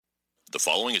The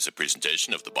following is a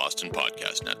presentation of the Boston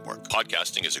Podcast Network.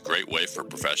 Podcasting is a great way for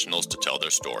professionals to tell their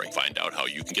story. Find out how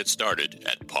you can get started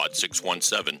at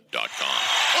pod617.com.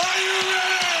 Are you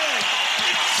ready?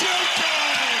 It's showtime!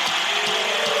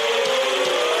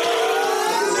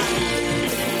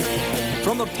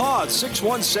 From the Pod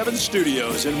 617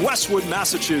 studios in Westwood,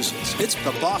 Massachusetts, it's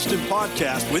the Boston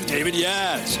Podcast with David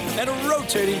Yaz and a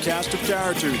rotating cast of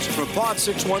characters from Pod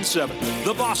 617,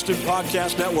 the Boston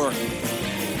Podcast Network.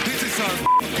 This is our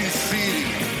f***ing city.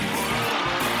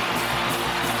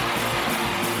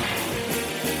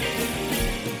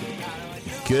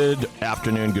 Good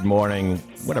afternoon, good morning,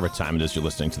 whatever time it is you're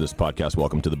listening to this podcast.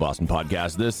 Welcome to the Boston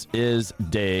Podcast. This is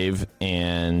Dave,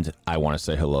 and I want to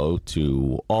say hello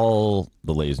to all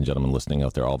the ladies and gentlemen listening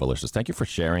out there, all of our listeners. Thank you for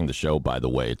sharing the show, by the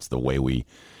way. It's the way we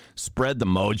spread the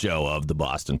mojo of the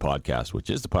Boston Podcast,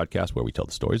 which is the podcast where we tell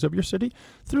the stories of your city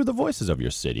through the voices of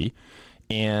your city.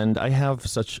 And I have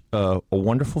such a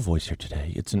wonderful voice here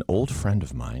today. It's an old friend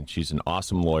of mine. She's an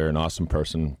awesome lawyer, an awesome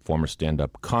person, former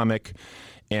stand-up comic,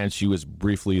 and she was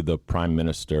briefly the Prime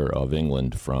Minister of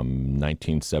England from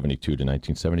 1972 to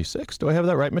 1976. Do I have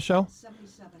that right, Michelle?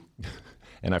 77.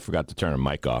 And I forgot to turn a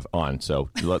mic on,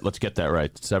 so let's get that right.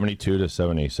 72 to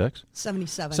 76?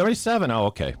 77. 77. Oh,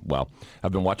 okay. Well,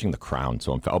 I've been watching The Crown,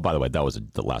 so oh, by the way, that was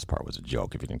the last part was a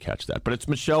joke if you didn't catch that. But it's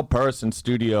Michelle Peirce in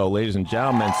studio. Ladies and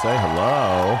gentlemen, say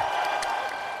hello.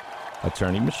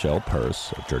 Attorney Michelle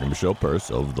Peirce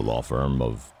of the law firm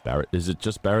of Barrett. Is it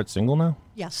just Barrett Single now?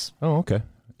 Yes. Oh, okay.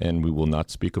 And we will not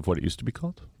speak of what it used to be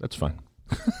called? That's fine.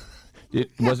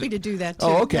 Happy to do that, too.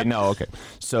 Oh, okay. Yep. No, okay.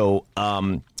 So,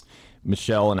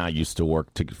 Michelle and I used to work,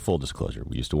 full disclosure,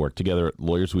 we used to work together at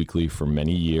Lawyers Weekly for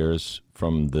many years,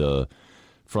 from the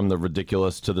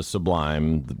ridiculous to the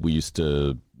sublime. We used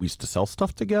to sell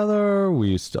stuff together. We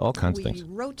used to all kinds of things. We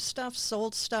wrote stuff,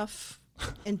 sold stuff,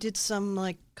 and did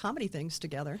some comedy things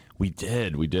together. We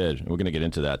did. We're going to get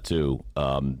into that too.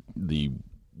 The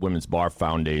Women's Bar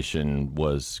Foundation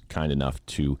was kind enough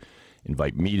to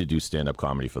invite me to do stand-up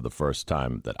comedy for the first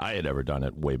time that I had ever done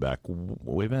it way back.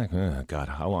 God,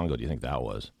 how long ago do you think that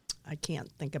was? I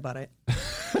can't think about it.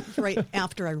 Right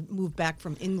after I moved back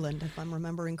from England, if I'm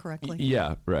remembering correctly.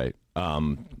 Yeah, right.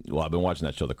 Well, I've been watching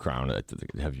that show, The Crown.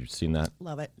 Have you seen that?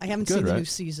 Love it. I haven't seen the new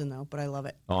season, though, but I love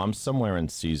it. Oh, I'm somewhere in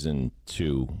season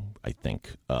 2, I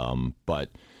think.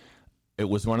 But it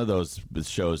was one of those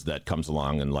shows that comes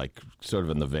along and sort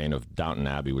of in the vein of Downton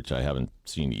Abbey, which I haven't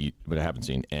seen,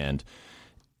 and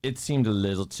it seemed a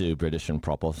little too British and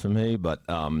proper for me, but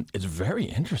it's very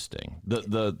interesting.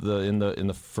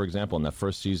 For example, in that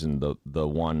first season, the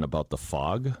one about the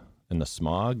fog and the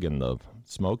smog and the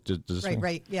smoke.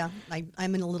 Right, yeah.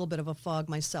 I'm in a little bit of a fog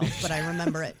myself, but I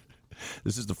remember it.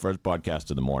 This is the first podcast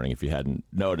of the morning, if you hadn't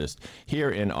noticed, here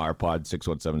in our Pod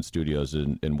 617 studios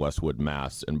in Westwood,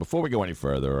 Mass. And before we go any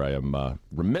further, I am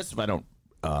remiss if I don't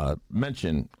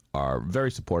mention our very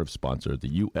supportive sponsor, the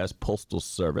U.S. Postal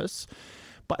Service.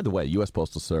 By the way, U.S.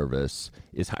 Postal Service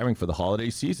is hiring for the holiday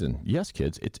season. Yes,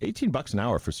 kids, it's $18 an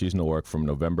hour for seasonal work from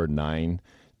November 9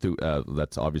 through,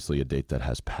 that's obviously a date that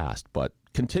has passed, but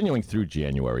continuing through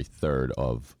January 3rd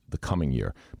of the coming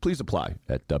year. Please apply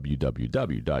at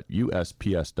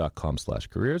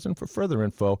www.usps.com/careers. And for further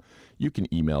info, you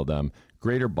can email them,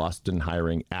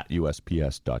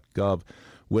 greaterbostonhiring@usps.gov.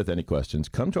 With any questions,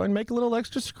 come join, make a little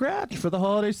extra scratch for the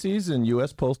holiday season.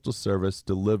 U.S. Postal Service,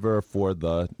 deliver for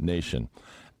the nation.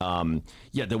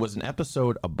 There was an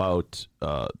episode about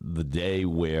the day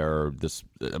where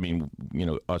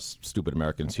us stupid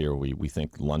Americans here, we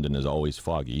think London is always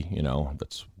foggy.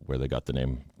 That's where they got the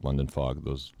name London Fog,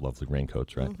 those lovely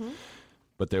raincoats, right? Mm-hmm.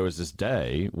 But there was this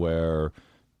day where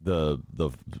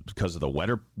because of the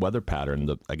weather pattern,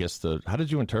 how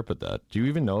did you interpret that? Do you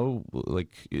even know?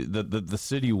 The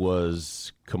city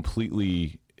was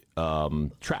completely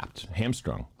trapped,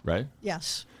 hamstrung, right?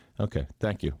 Yes. Okay,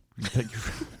 thank you.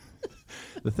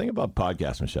 The thing about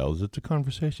podcasts, Michelle, is it's a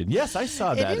conversation. Yes, I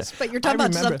saw that. It is, but you're talking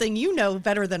about something you know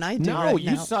better than I do. No,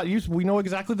 you saw. We know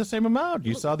exactly the same amount.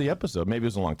 You saw the episode. Maybe it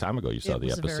was a long time ago. You saw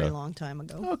the episode. It was a very long time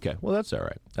ago. Okay, well that's all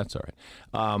right.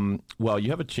 Well,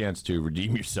 you have a chance to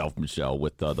redeem yourself, Michelle,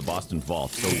 with the Boston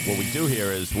Vault. So what we do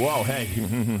here is, we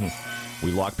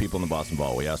lock people in the Boston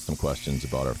Vault. We ask them questions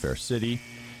about our fair city,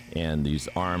 and these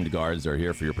armed guards are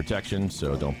here for your protection.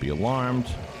 So don't be alarmed.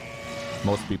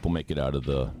 Most people make it out of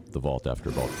the vault after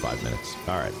about 5 minutes.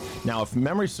 All right. Now, if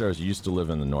memory serves, you used to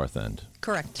live in the North End.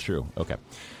 Correct. True. Okay.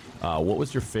 What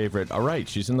was your favorite? All right,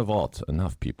 she's in the vault.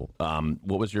 Enough, people.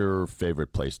 What was your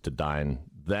favorite place to dine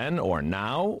then or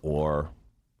now or?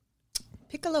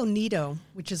 Piccolo Nido,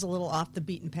 which is a little off the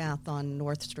beaten path on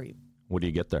North Street. What do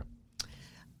you get there?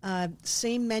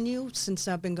 Same menu since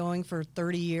I've been going for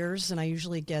 30 years, and I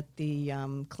usually get the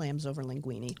clams over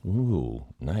linguine. Ooh,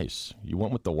 nice. You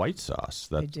went with the white sauce.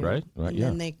 I That's do. right. And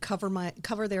then they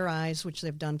cover their eyes, which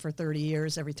they've done for 30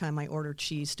 years, every time I order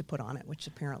cheese to put on it, which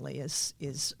apparently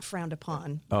is frowned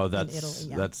upon Oh, in that's Italy.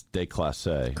 Yeah. that's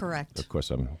déclassé. Correct. Of course,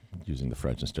 I'm using the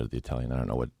French instead of the Italian. I don't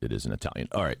know what it is in Italian.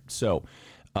 All right. So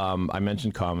I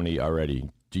mentioned comedy already.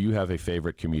 Do you have a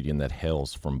favorite comedian that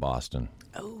hails from Boston?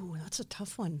 Oh, that's a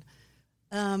tough one.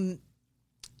 I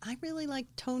really like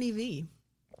Tony V.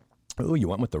 Oh, you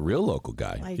went with the real local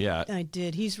guy. I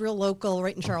did. He's real local,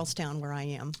 right in Charlestown, where I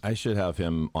am. I should have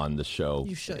him on the show.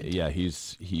 You should. Yeah,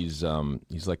 he's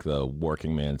like the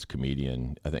working man's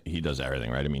comedian. I think he does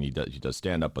everything, right? I mean, he does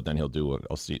stand up, but then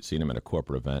I'll see him at a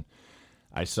corporate event.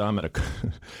 I saw him at a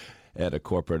at a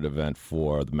corporate event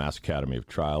for the Mass Academy of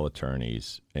Trial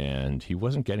Attorneys, and he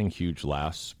wasn't getting huge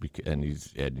laughs, and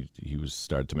he was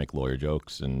started to make lawyer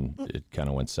jokes, and it kind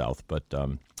of went south.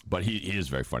 But he is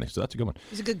very funny, so that's a good one.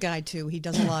 He's a good guy too. He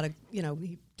does a lot of he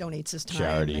donates his time.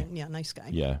 Charity. And, yeah, nice guy.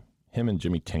 Yeah, him and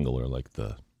Jimmy Tingle are like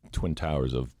the twin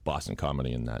towers of Boston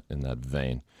comedy in that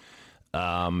vein.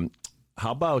 How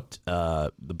about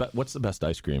what's the best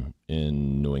ice cream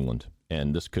in New England?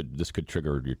 And this could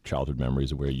trigger your childhood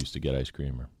memories of where you used to get ice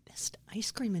cream. Or Best ice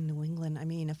cream in New England. I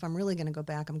mean, if I'm really going to go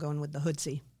back, I'm going with the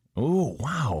Hoodsie. oh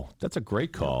wow, that's a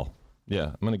great call.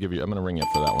 Yeah, I'm gonna ring you up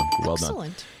for that one. Well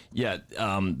Excellent. done. Yeah.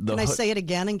 Can I say it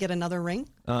again and get another ring?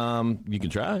 You can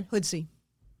try. Hoodsie.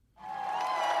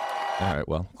 All right.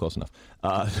 Well, close enough.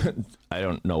 I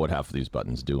don't know what half of these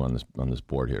buttons do on this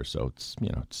board here, so it's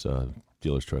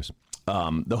dealer's choice.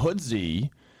 The Hoodsie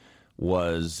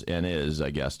was and is, I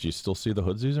guess. Do you still see the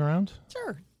Hoodsies around?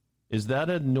 Sure. Is that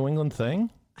a New England thing?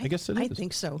 I guess it is. I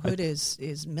think so. Hood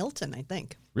is Milton, I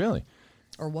think. Really?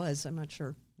 Or was. I'm not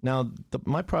sure. Now,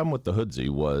 my problem with the Hoodsie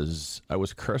was I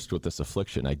was cursed with this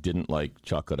affliction. I didn't like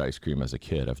chocolate ice cream as a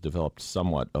kid. I've developed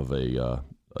somewhat of a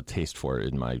taste for it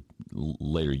in my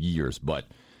later years, but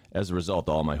as a result,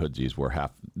 all my Hoodsies were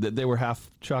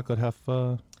half chocolate, half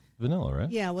vanilla, right?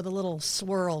 Yeah, with a little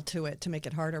swirl to it to make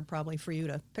it harder probably for you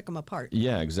to pick them apart.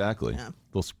 Yeah, exactly. Yeah.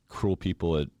 Those cruel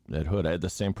people at Hood. I had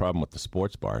the same problem with the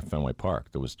sports bar at Fenway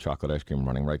Park. There was chocolate ice cream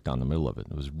running right down the middle of it.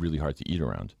 It was really hard to eat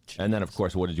around. And then, of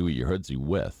course, what did you eat your Hoodsie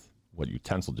with? What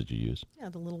utensil did you use? Yeah,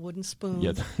 the little wooden spoon.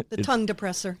 Yeah, the tongue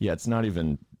depressor. Yeah, it's not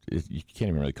even, you can't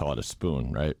even really call it a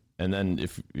spoon, right? And then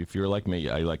if you're like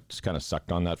me, I just kind of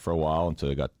sucked on that for a while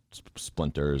until it got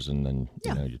splinters, and then,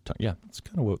 your tongue. Yeah, it's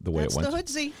kind of the way That's it went. the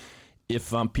Hoodsie.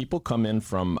 If people come in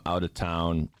from out of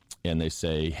town and they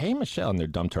say, "Hey, Michelle," and they're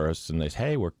dumb tourists, and they say,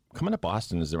 "Hey, we're coming to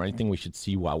Boston. Is there anything we should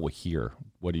see while we're here?"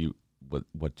 What do you?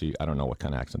 I don't know what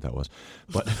kind of accent that was,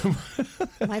 but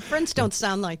My friends don't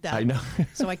sound like that. I know.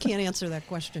 So I can't answer that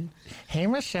question. Hey,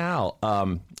 Michelle,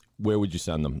 where would you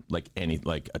send them? Like any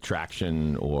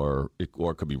attraction, or it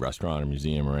could be restaurant or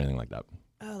museum or anything like that.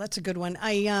 Oh, that's a good one.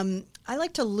 I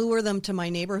like to lure them to my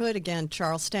neighborhood, again,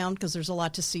 Charlestown, because there's a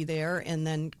lot to see there. And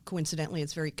then coincidentally,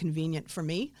 it's very convenient for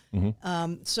me.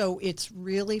 Mm-hmm. So it's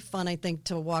really fun, I think,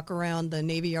 to walk around the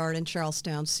Navy Yard in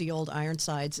Charlestown, see old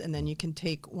Ironsides, and then you can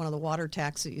take one of the water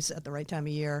taxis at the right time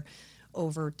of year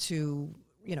over to,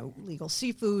 Legal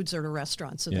Seafoods or to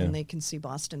restaurants. So then they can see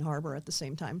Boston Harbor at the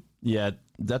same time. Yeah,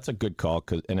 that's a good call,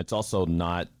 and it's also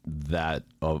not that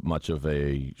much of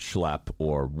a schlep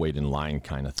or wait in line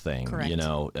kind of thing. Correct.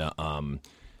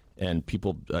 And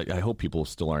people, I hope people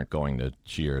still aren't going to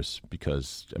Cheers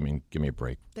because, give me a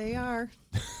break. They are.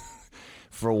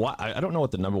 For a while, I don't know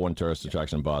what the number one tourist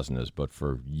attraction in Boston is, but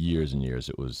for years and years,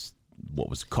 it was what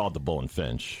was called the Bull and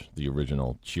Finch, the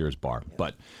original Cheers bar.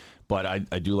 Yeah. But I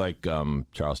do like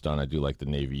Charlestown. I do like the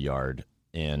Navy Yard,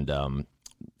 and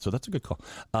so that's a good call.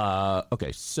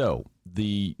 Okay, so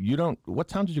what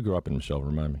town did you grow up in, Michelle?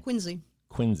 Remind me.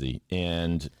 Quincy,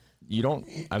 and you don't.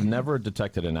 I've never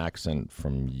detected an accent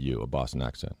from you, a Boston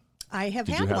accent. I have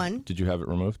had one. Did you have it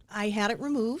removed? I had it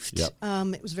removed. Yep.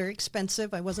 It was very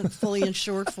expensive. I wasn't fully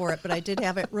insured for it, but I did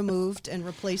have it removed and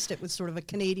replaced it with sort of a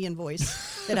Canadian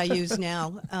voice that I use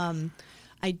now.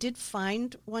 I did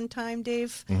find one time,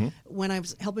 Dave, when I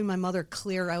was helping my mother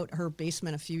clear out her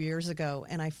basement a few years ago,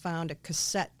 and I found a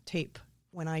cassette tape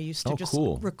when I used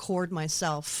to record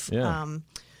myself. Yeah.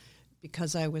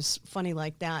 Because I was funny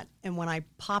like that. And when I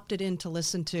popped it in to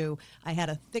listen to, I had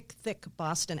a thick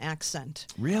Boston accent.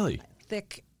 Really?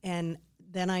 Thick. And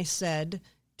then I said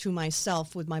to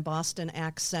myself with my Boston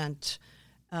accent,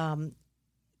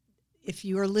 if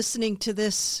you are listening to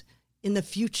this in the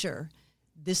future,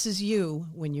 this is you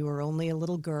when you were only a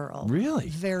little girl. Really?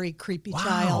 Very creepy Wow.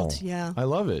 child. Yeah. I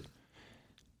love it.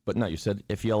 But no, you said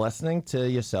if you're listening to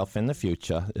yourself in the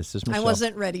future, this is Michelle. I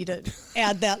wasn't ready to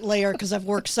add that layer because I've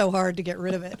worked so hard to get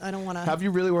rid of it. I don't want to. Have you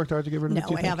really worked hard to get rid of it?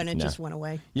 No, I haven't. It No. just went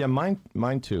away. Yeah, mine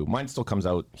too. Mine still comes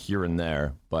out here and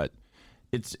there, but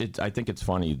it's. I think it's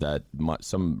funny that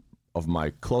some of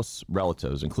my close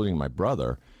relatives, including my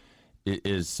brother,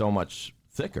 is so much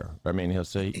thicker. I mean, he'll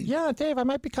say, "Yeah, Dave, I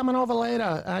might be coming over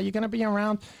later. Are you going to be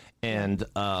around?" And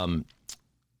why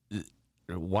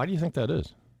do you think that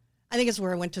is? I think it's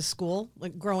where I went to school,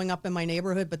 like growing up in my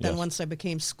neighborhood. But then Yes. once I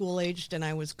became school aged and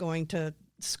I was going to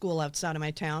school outside of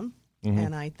my town, Mm-hmm.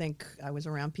 and I think I was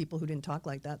around people who didn't talk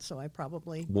like that, so I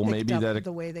probably Well, picked maybe up that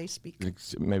the way they speak.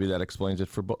 Maybe that explains it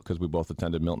for both, because we both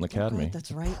attended Milton Academy. Right,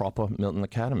 that's right. Proper Milton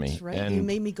Academy. That's right. And You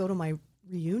made me go to my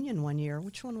reunion one year.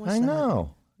 Which one was I that?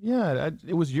 know. Yeah,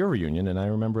 it was your reunion, and I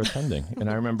remember attending.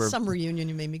 And I remember Some reunion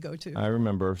you made me go to. I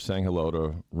remember saying hello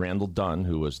to Randall Dunn,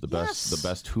 who was the Yes.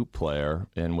 best hoop player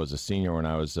and was a senior when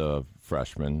I was a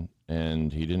freshman,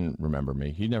 and he didn't remember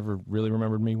me. He never really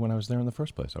remembered me when I was there in the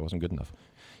first place. I wasn't good enough.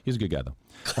 He's a good guy,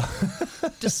 though.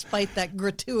 Despite that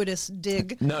gratuitous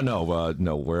dig. No.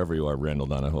 Wherever you are, Randall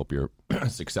Dunn, I hope you're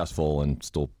successful and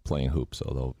still playing hoops,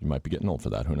 although you might be getting old for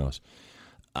that. Who knows?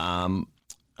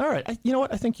 All right. You know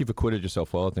what? I think you've acquitted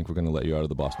yourself well. I think we're going to let you out of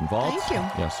the Boston Vault. Thank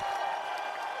you. Yes.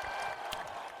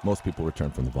 Most people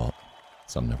return from the vault.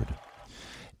 Some never do.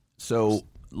 So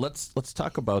let's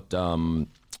talk about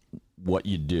what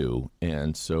you do.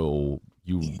 And so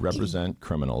you represent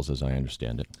criminals, as I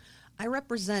understand it. I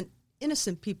represent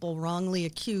innocent people wrongly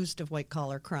accused of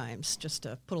white-collar crimes, just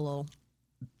to put a little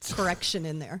correction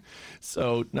in there.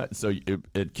 So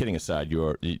kidding aside,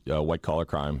 your white-collar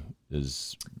crime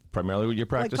is primarily what you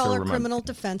practice? White-collar criminal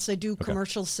defense. I do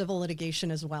commercial civil litigation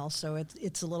as well, so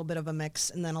it's a little bit of a mix.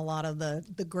 And then a lot of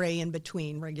the gray in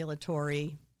between,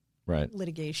 regulatory right.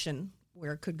 litigation,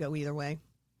 where it could go either way.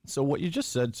 So what you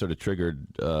just said sort of triggered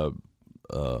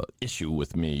issue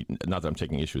with me. Not that I'm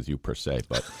taking issue with you per se,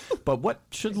 but what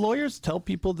should lawyers tell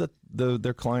people that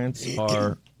their clients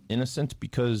are innocent?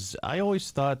 Because I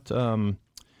always thought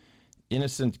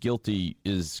innocent guilty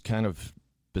is kind of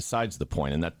besides the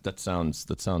point, and that sounds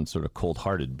sort of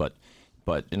cold-hearted. But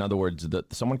in other words,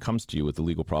 that someone comes to you with a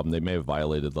legal problem, they may have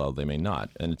violated law, they may not,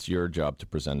 and it's your job to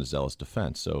present a zealous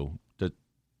defense. So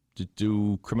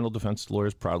do criminal defense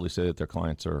lawyers proudly say that their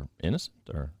clients are innocent,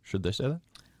 or should they say that?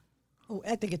 Oh,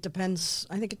 I think it depends.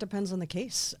 I think it depends on the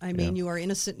case. I mean, you are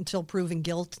innocent until proven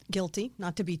guilty,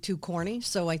 not to be too corny.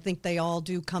 So I think they all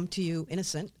do come to you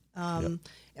innocent. And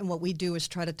what we do is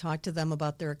try to talk to them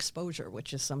about their exposure,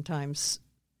 which is sometimes,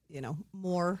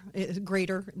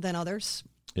 greater than others.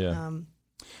 Yeah.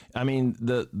 I mean,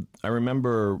 I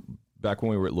remember back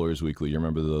when we were at Lawyers Weekly, you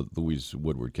remember the Louise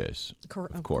Woodward case?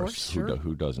 Of course, sure.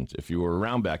 Who doesn't? If you were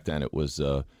around back then, it was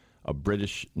a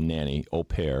British nanny, au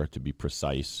pair to be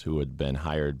precise, who had been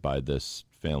hired by this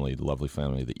family, the lovely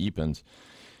family, the Epens.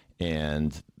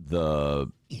 And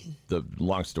the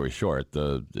long story short,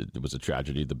 it was a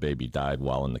tragedy. The baby died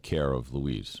while in the care of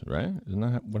Louise, right? Isn't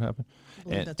that what happened?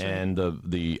 That's right. And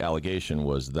the allegation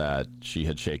was that she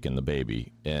had shaken the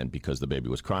baby, and because the baby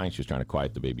was crying, she was trying to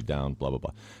quiet the baby down, blah, blah,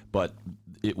 blah. But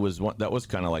it was that was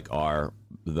kind of like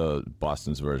the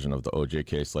Boston's version of the O.J.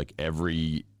 case. Like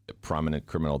every prominent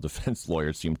criminal defense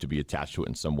lawyer seemed to be attached to it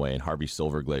in some way, and Harvey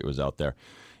Silverglate was out there.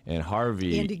 And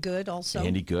Andy Good also.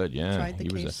 Andy Good, yeah. Tried the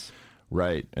case.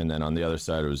 Right. And then on the other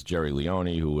side, it was Jerry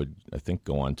Leone, who would, I think,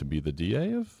 go on to be the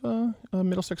DA of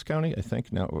Middlesex County, I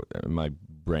think. Now, my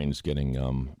brain's getting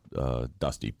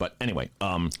dusty. But anyway.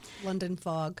 London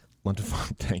Fog,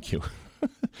 thank you.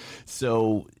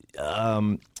 So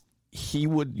he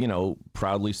would,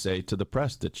 proudly say to the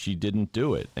press that she didn't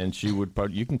do it. And she would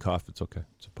you can cough. It's okay.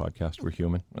 It's a podcast. We're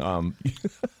human.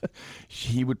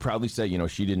 He would proudly say,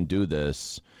 she didn't do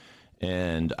this.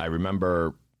 And I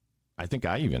remember, I think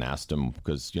I even asked him,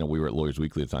 because, we were at Lawyers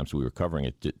Weekly at the time, so we were covering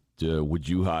it. Would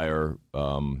you hire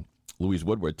Louise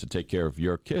Woodward to take care of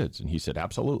your kids? And he said,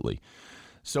 absolutely.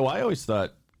 So I always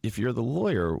thought, if you're the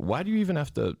lawyer, why do you even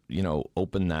have to,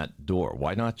 open that door?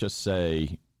 Why not just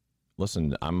say,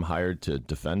 listen, I'm hired to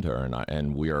defend her,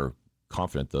 and we are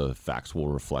confident the facts will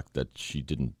reflect that she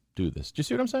didn't do this. Do you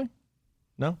see what I'm saying?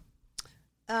 No?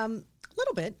 A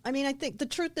little bit. I mean, I think the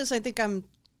truth is, I think I'm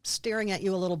staring at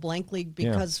you a little blankly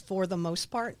because for the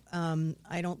most part,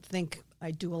 I don't think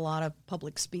I do a lot of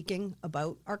public speaking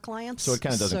about our clients. So it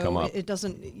kind of doesn't come up. It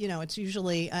doesn't, it's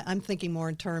usually, I'm thinking more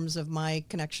in terms of my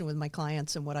connection with my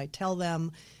clients and what I tell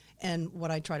them and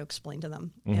what I try to explain to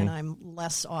them. Mm-hmm. And I'm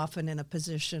less often in a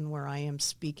position where I am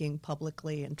speaking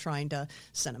publicly and trying to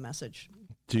send a message.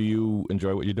 Do you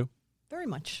enjoy what you do? Very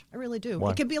much. I really do.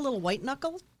 Why? It can be a little white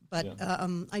knuckle, but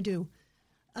I do.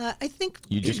 I think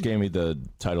You just gave me the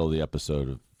title of the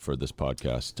episode for this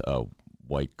podcast,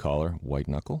 White Collar, White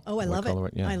Knuckle. Oh, I White love collar,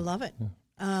 it. Yeah. I love it.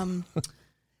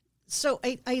 So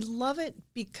I love it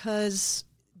because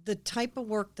the type of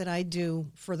work that I do,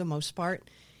 for the most part,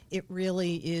 it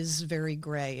really is very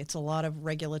gray. It's a lot of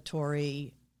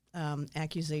regulatory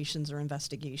accusations or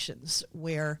investigations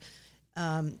where,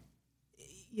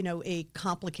 a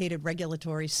complicated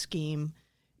regulatory scheme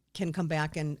can come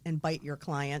back and bite your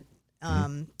client.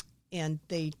 And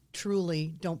they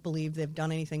truly don't believe they've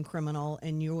done anything criminal,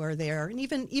 and you are there. And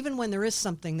even when there is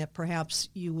something that perhaps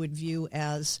you would view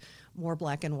as more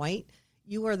black and white,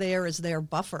 you are there as their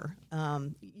buffer.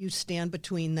 You stand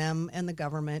between them and the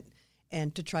government,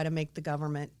 and to try to make the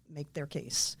government make their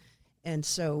case. And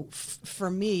so for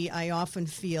me, I often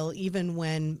feel, even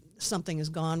when something has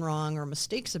gone wrong or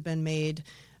mistakes have been made,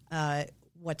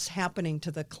 what's happening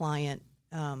to the client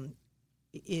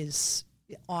is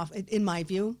off, in my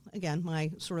view, again,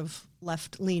 my sort of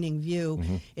left-leaning view,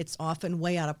 it's often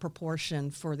way out of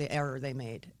proportion for the error they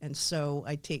made. And so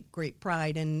I take great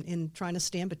pride in trying to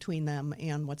stand between them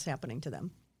and what's happening to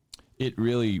them. It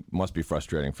really must be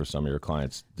frustrating for some of your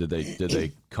clients. Did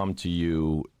they come to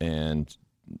you and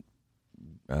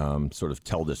sort of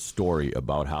tell this story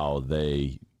about how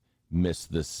they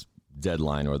missed this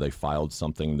deadline, or they filed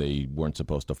something they weren't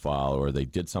supposed to file, or they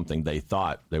did something they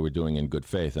thought they were doing in good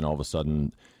faith, and all of a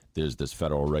sudden there's this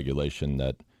federal regulation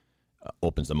that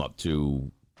opens them up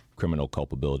to criminal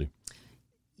culpability?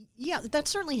 Yeah, that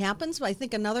certainly happens, but I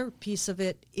think another piece of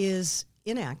it is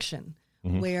inaction,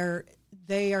 where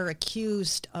they are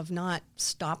accused of not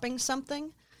stopping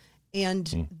something,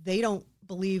 and they don't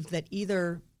believe that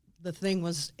either the thing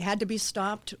had to be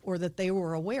stopped or that they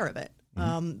were aware of it.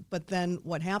 But then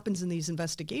what happens in these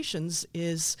investigations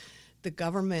is the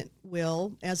government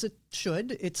will, as it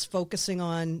should, it's focusing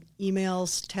on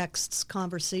emails, texts,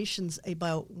 conversations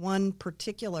about one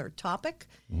particular topic,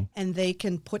 and they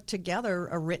can put together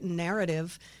a written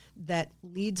narrative that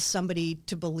leads somebody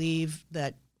to believe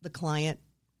that the client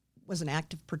was an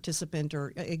active participant,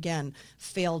 or, again,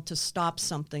 failed to stop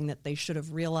something that they should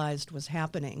have realized was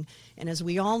happening. And as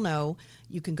we all know,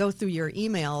 you can go through your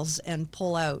emails and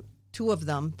pull out two of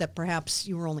them that perhaps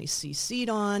you were only CC'd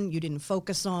on, you didn't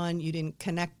focus on, you didn't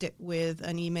connect it with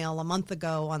an email a month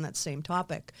ago on that same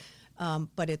topic.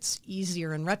 But it's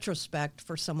easier in retrospect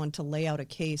for someone to lay out a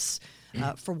case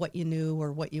for what you knew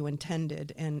or what you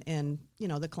intended. And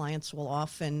the clients will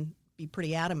often be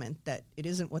pretty adamant that it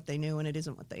isn't what they knew and it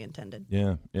isn't what they intended.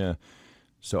 Yeah, yeah.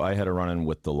 So I had a run-in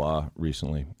with the law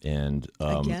recently, and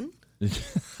Again?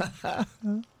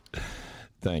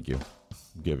 Thank you.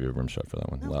 Give you a rim shot for that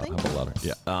one. Oh, thank How about louder?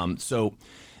 Yeah. So,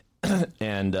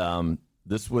 and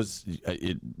this was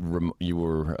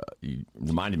you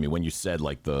reminded me when you said,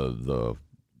 like, the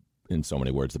in so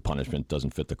many words, the punishment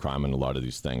doesn't fit the crime in a lot of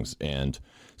these things. And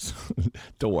so,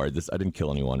 don't worry, I didn't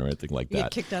kill anyone or anything like You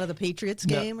that. get kicked out of the Patriots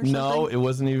game or something? No, it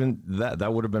wasn't even that.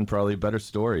 That would have been probably a better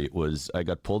story. It was, I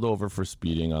got pulled over for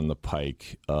speeding on the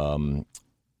Pike, and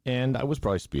I was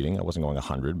probably speeding. I wasn't going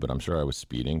 100, but I'm sure I was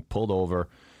speeding. Pulled over,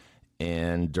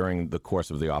 and during the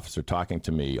course of the officer talking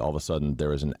to me, all of a sudden there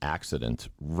was an accident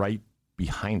right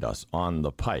behind us on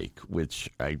the Pike, which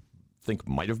I think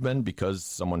might have been because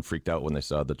someone freaked out when they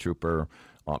saw the trooper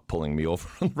pulling me over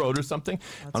on the road or something.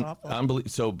 That's awful.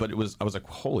 So, but I was like,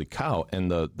 holy cow.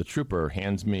 And the trooper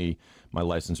hands me my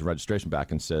license and registration back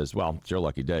and says, well, it's your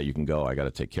lucky day. You can go. I got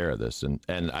to take care of this. And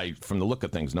I, from the look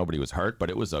of things, nobody was hurt,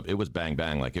 but it was bang,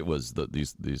 bang. Like it was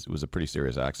it was a pretty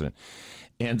serious accident.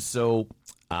 And so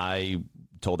I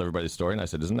told everybody the story, and I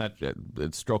said, isn't that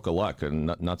it's stroke of luck,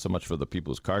 and not so much for the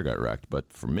people whose car got wrecked,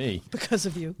 but for me. Because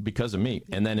of you. Because of me.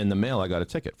 And then in the mail, I got a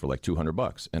ticket for like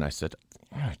 $200. And I said,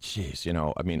 oh, geez,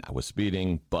 I mean, I was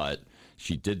speeding, but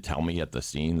she did tell me at the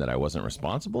scene that I wasn't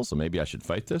responsible, so maybe I should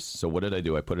fight this. So what did I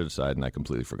do? I put it aside, and I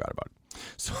completely forgot about it.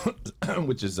 So,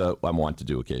 which is I want to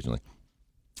do occasionally.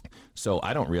 So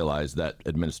I don't realize that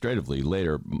administratively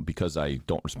later, because I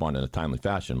don't respond in a timely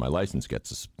fashion, my license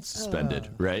gets suspended,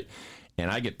 right? And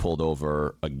I get pulled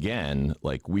over again,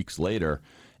 like weeks later,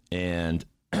 and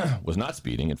was not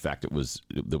speeding. In fact,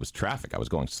 there was traffic. I was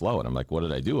going slow, and I'm like, "What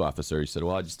did I do, officer?" He said,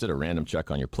 "Well, I just did a random check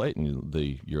on your plate,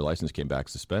 and your license came back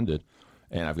suspended,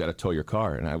 and I've got to tow your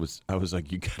car." And I was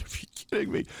like, "You got to be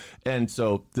kidding me!" And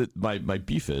so my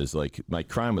beef is, like, my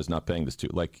crime was not paying this to,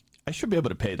 like, I should be able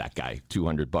to pay that guy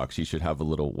 $200. He should have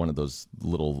one of those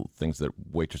little things that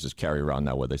waitresses carry around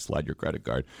now where they slide your credit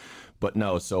card. But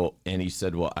no, and he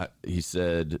said,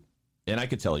 And I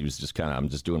could tell he was just kind of, I'm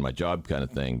just doing my job kind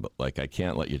of thing, but like, I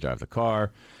can't let you drive the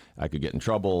car. I could get in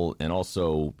trouble. And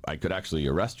also, I could actually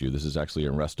arrest you. This is actually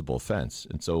an arrestable offense.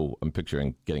 And so I'm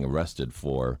picturing getting arrested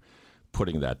for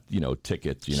putting that,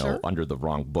 ticket, Sure. under the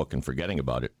wrong book and forgetting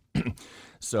about it.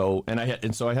 So I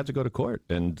had to go to court,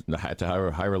 and I had to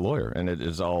hire a lawyer, and it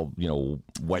is all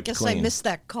wiped Guess clean. I missed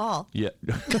that call. Yeah,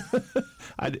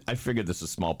 I figured this is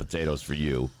small potatoes for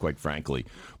you, quite frankly,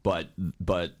 but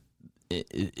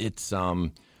it's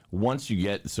once you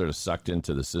get sort of sucked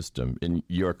into the system. In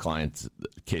your client's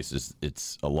cases,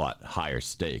 it's a lot higher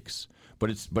stakes, but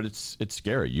it's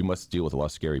scary. You must deal with a lot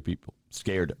of scared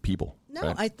people.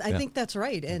 No, right? I think that's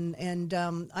right. And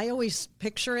I always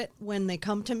picture it when they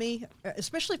come to me,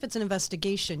 especially if it's an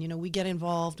investigation. We get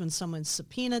involved when someone's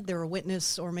subpoenaed, they're a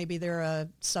witness, or maybe they're a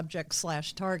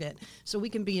subject/target. So we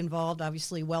can be involved,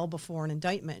 obviously, well before an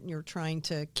indictment, and you're trying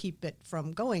to keep it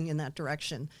from going in that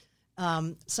direction.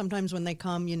 Sometimes when they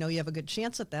come, you have a good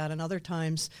chance at that. And other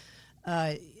times,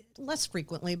 less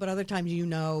frequently, but other times,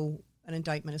 an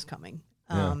indictment is coming.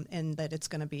 And that it's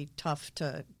going to be tough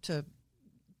to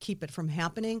keep it from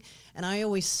happening. And I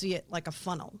always see it like a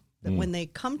funnel, that when they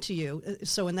come to you,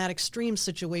 so in that extreme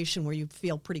situation where you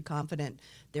feel pretty confident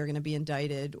they're going to be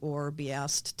indicted or be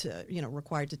asked to,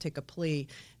 required to take a plea,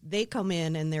 they come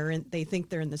in and they think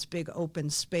they're in this big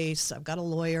open space. I've got a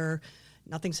lawyer.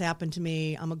 Nothing's happened to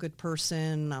me. I'm a good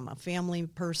person. I'm a family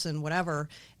person, whatever.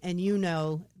 And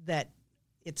that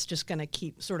it's just going to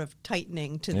keep sort of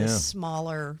tightening to this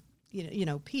smaller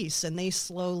piece, and they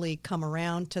slowly come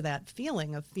around to that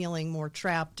feeling of feeling more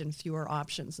trapped and fewer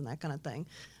options and that kind of thing.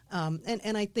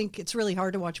 And I think it's really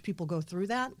hard to watch people go through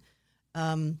that.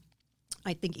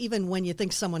 I think even when you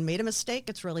think someone made a mistake,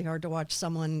 it's really hard to watch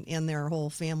someone and their whole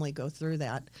family go through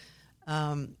that.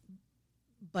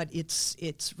 But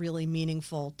it's really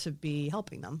meaningful to be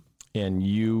helping them. And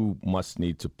you must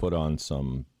need to put on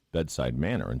some bedside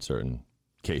manner in certain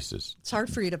cases. It's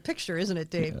hard for you to picture, isn't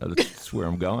it, Dave? Yeah, that's where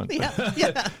I'm going.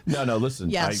 Yeah. No, listen.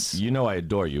 Yes. I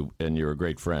adore you, and you're a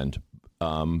great friend.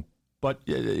 But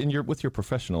with your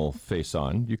professional face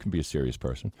on, you can be a serious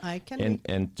person. I can be.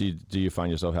 And do you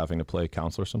find yourself having to play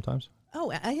counselor sometimes?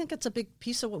 Oh, I think it's a big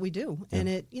piece of what we do,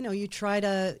 and you try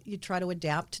to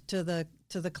adapt to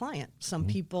the client. Some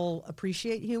people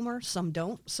appreciate humor, some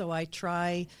don't. So I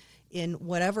try, in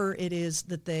whatever it is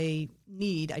that they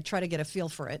need, I try to get a feel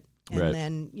for it. And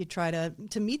then you try to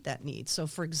meet that need. So,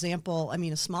 for example,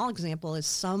 a small example is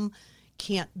some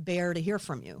can't bear to hear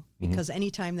from you because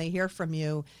anytime they hear from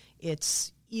you,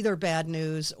 it's either bad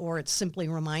news or it's simply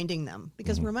reminding them.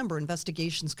 Because remember,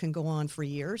 investigations can go on for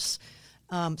years.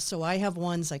 So I have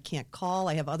ones I can't call.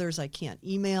 I have others I can't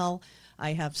email.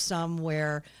 I have some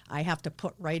where I have to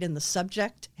put right in the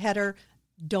subject header,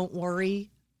 don't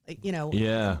worry,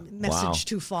 message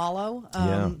to follow.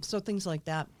 So things like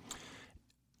that.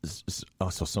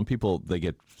 So some people, they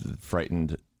get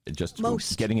frightened just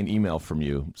getting an email from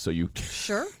you. So you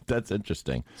sure that's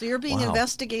interesting. So you're being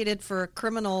investigated for a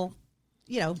criminal,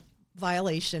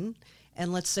 violation,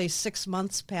 and let's say 6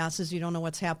 months passes, you don't know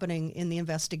what's happening in the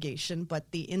investigation, but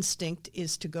the instinct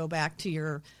is to go back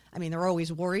to they're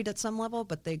always worried at some level,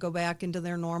 but they go back into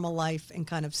their normal life and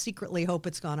kind of secretly hope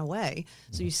it's gone away.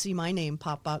 So you see my name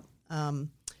pop up.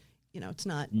 It's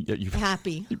not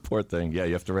happy. You poor thing. Yeah,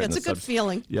 you have to write. It's a good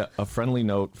feeling. Yeah, a friendly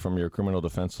note from your criminal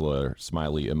defense lawyer,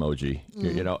 smiley emoji.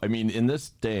 In this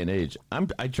day and age,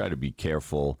 I try to be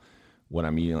careful when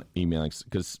I'm emailing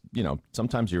because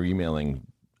sometimes you're emailing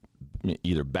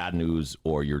either bad news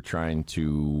or you're trying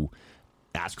to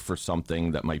ask for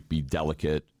something that might be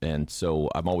delicate, and so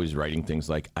I'm always writing things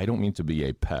like, "I don't mean to be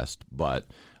a pest, but,"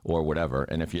 or whatever.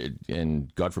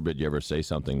 And God forbid you ever say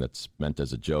something that's meant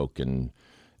as a joke and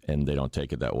they don't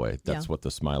take it that way. That's what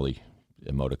the smiley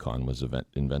emoticon was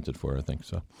invented for, I think.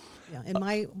 So, yeah.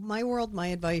 In my world, my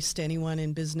advice to anyone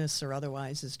in business or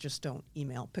otherwise is just don't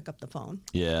email. Pick up the phone.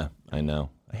 Yeah, I know.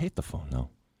 I hate the phone, though.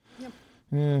 Yep.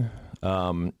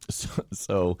 Yeah.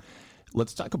 So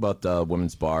let's talk about the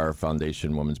Women's Bar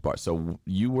Foundation, Women's Bar. So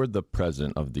you were the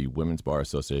president of the Women's Bar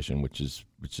Association, which is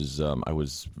I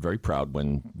was very proud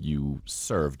when you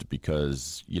served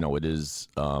because, it is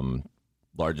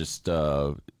largest,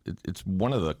 it's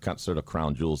one of the sort of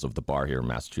crown jewels of the bar here in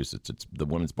Massachusetts. It's the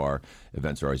Women's Bar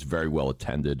events are always very well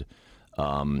attended.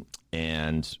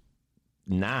 And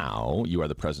now you are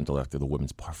the president-elect of the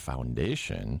Women's Bar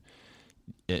Foundation.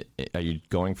 Are you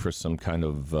going for some kind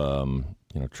of,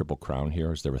 triple crown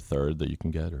here? Is there a third that you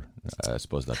can get, or I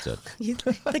suppose that's it? You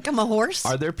think I'm a horse?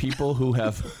 Are there people who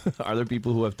have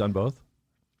done both?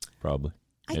 Probably.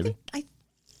 Maybe. I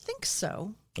think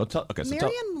so.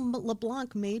 Marianne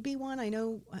LeBlanc may be one. I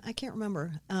know, I can't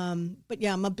remember. But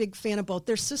yeah, I'm a big fan of both.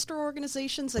 They're sister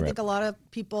organizations. I think a lot of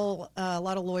people, a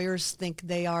lot of lawyers think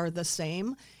they are the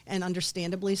same, and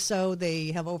understandably so.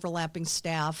 They have overlapping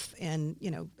staff and,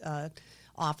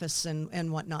 office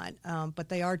and whatnot. But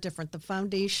they are different. The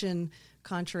foundation,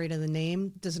 contrary to the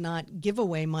name, does not give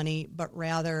away money, but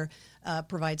rather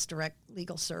provides direct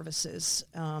legal services.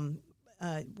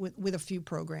 With a few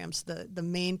programs. The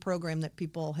main program that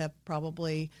people have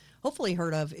hopefully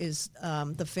heard of is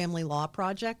the Family Law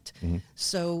Project. Mm-hmm.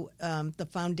 So the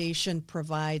foundation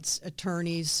provides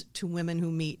attorneys to women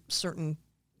who meet certain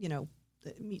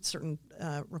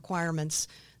requirements.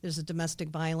 There's a domestic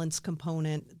violence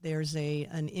component. There's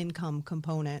an income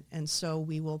component. And so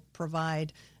we will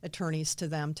provide attorneys to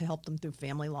them to help them through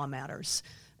family law matters.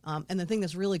 And the thing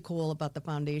that's really cool about the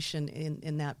foundation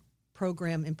in that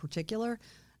program in particular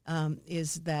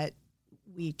is that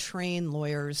we train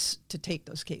lawyers to take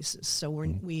those cases. So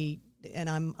and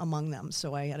I'm among them.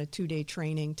 So I had a 2-day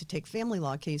training to take family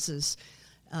law cases,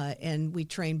 and we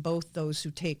train both those who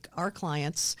take our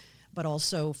clients, but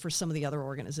also for some of the other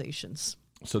organizations.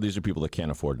 So these are people that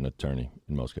can't afford an attorney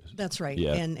in most cases. That's right.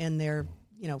 Yeah. And they're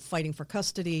fighting for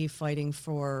custody, fighting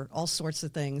for all sorts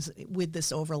of things with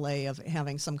this overlay of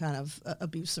having some kind of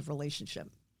abusive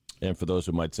relationship. And for those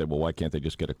who might say, well, why can't they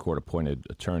just get a court-appointed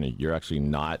attorney? You're actually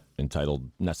not entitled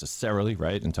necessarily,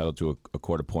 right? Entitled to a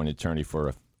court-appointed attorney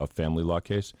for a family law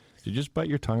case. Did you just bite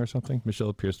your tongue or something? Michelle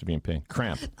appears to be in pain.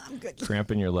 Cramp. I'm good. Cramp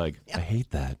in your leg. Yeah. I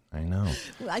hate that. I know.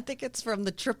 Well, I think it's from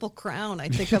the Triple Crown. I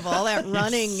think of all that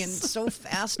running and so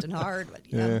fast and hard. But,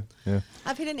 yeah.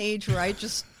 I've hit an age where I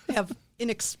just have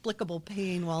inexplicable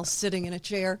pain while sitting in a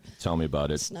chair. Tell me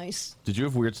about it. It's nice. Did you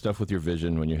have weird stuff with your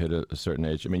vision when you hit a certain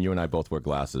age? I mean, you and I both wear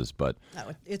glasses, but...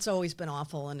 No, it's always been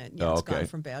awful, and it's gone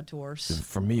from bad to worse.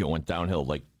 For me, it went downhill,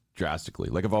 drastically.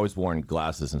 I've always worn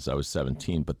glasses since I was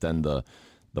 17, but then the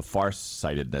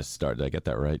farsightedness started. Did I get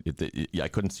that right? I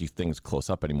couldn't see things close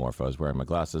up anymore if I was wearing my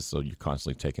glasses, so you're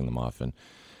constantly taking them off. And,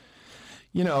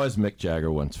 as Mick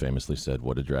Jagger once famously said,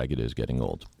 what a drag it is getting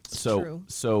old. True.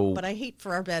 But I hate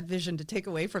for our bad vision to take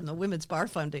away from the Women's Bar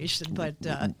Foundation. But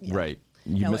right,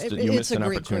 you missed an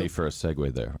opportunity for a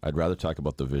segue there. I'd rather talk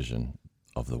about the vision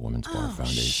of the Women's Bar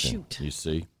Foundation. Shoot. You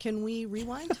see? Can we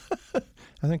rewind?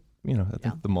 I think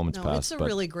the moment's passed.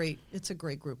 It's a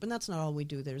great group, and that's not all we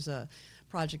do. There's a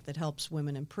project that helps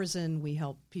women in prison. We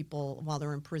help people while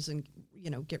they're in prison,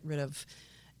 get rid of.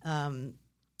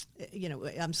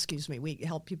 We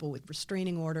help people with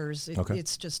restraining orders.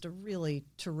 It's just a really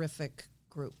terrific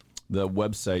group. The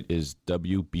website is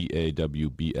wbawbf.org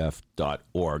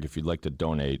if you'd like to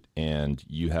donate. And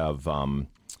you have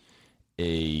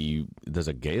there's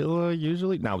a gala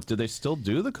usually. Now, do they still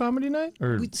do the comedy night?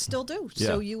 Or? We still do. Yeah.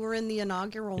 So you were in the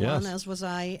inaugural one, as was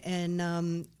I,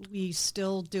 and we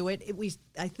still do it.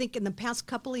 I think in the past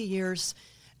couple of years,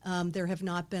 there have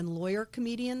not been lawyer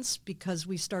comedians because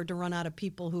we started to run out of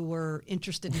people who were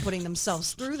interested in putting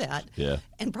themselves through that,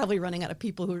 and probably running out of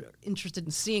people who are interested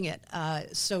in seeing it.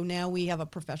 So now we have a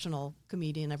professional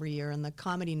comedian every year, and the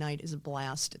comedy night is a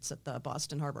blast. It's at the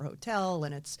Boston Harbor Hotel,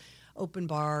 and it's open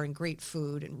bar and great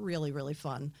food and really, really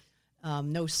fun.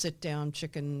 No sit-down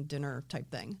chicken dinner type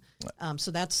thing.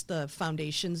 So that's the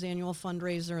foundation's annual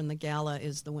fundraiser, and the gala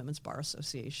is the Women's Bar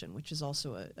Association, which is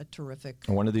also a terrific...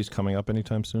 Are one of these coming up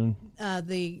anytime soon?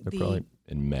 The probably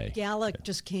in May. Gala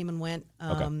just came and went,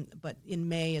 but in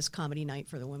May is comedy night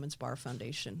for the Women's Bar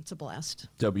Foundation. It's a blast.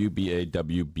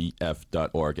 wbawbf.org,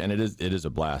 and it is a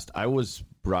blast. I was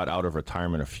brought out of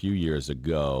retirement a few years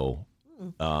ago.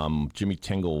 Jimmy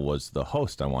Tingle was the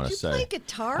host, I want to say. Did you play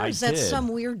guitar? Is that some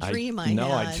weird dream I had?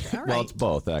 All right. Well, it's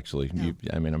both, actually. No.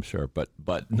 I'm sure. But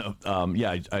no,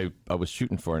 I was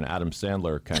shooting for an Adam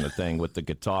Sandler kind of thing with the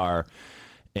guitar,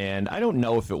 and I don't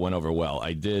know if it went over well.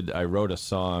 I wrote a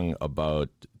song about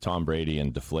Tom Brady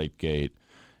and Deflategate,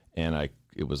 and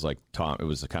it was like it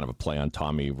was a kind of a play on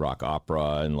Tommy rock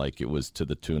opera, and it was to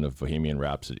the tune of Bohemian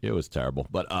Rhapsody. It was terrible.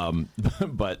 But I'll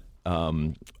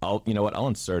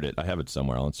insert it. I have it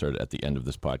somewhere. I'll insert it at the end of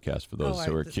this podcast for those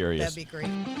who are curious. That'd be great.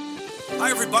 Hi,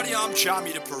 everybody. I'm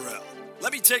Chamita Perrell.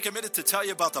 Let me take a minute to tell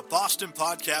you about the Boston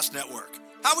Podcast Network.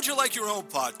 How would you like your own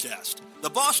podcast?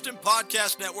 The Boston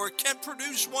Podcast Network can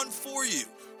produce one for you.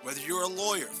 Whether you're a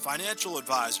lawyer, financial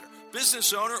advisor,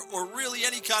 business owner, or really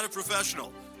any kind of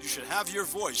professional, you should have your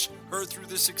voice heard through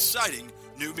this exciting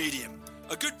new medium.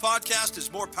 A good podcast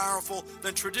is more powerful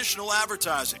than traditional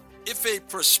advertising. If a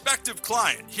prospective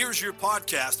client hears your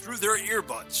podcast through their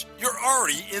earbuds, you're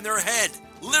already in their head.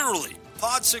 Literally,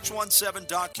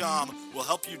 pod617.com will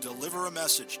help you deliver a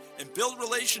message and build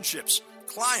relationships.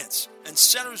 clients, and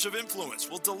centers of influence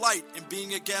will delight in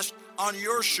being a guest on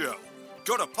your show.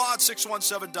 Go to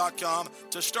pod617.com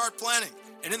to start planning.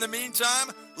 And in the meantime,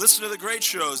 listen to the great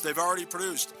shows they've already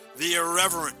produced. The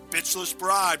Irreverent Bitchless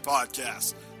Bride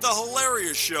podcast, the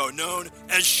hilarious show known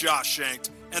as Shawshanked,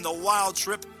 and the wild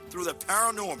trip through the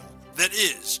paranormal that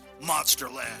is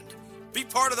Monsterland. Be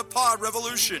part of the pod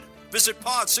revolution. Visit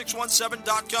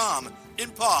pod617.com. In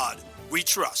Pod, we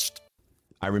trust.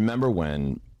 I remember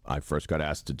when I first got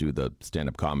asked to do the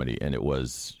stand-up comedy, and it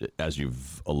was, as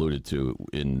you've alluded to,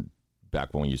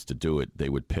 back when we used to do it, they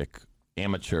would pick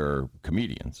amateur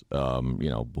comedians,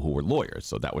 who were lawyers.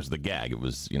 So that was the gag. It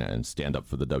was, and stand up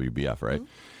for the WBF, right?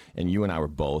 Mm-hmm. And you and I were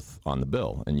both on the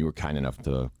bill, and you were kind enough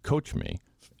to coach me.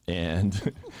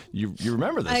 And you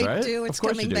remember this, right? I do. It's of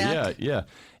course coming you do. back. Yeah.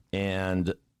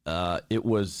 And it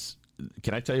was,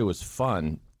 can I tell you, it was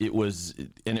fun. It was,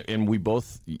 and we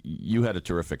both, you had a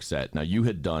terrific set. Now, you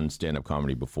had done stand-up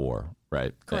comedy before,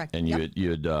 right? Correct. And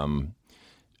you had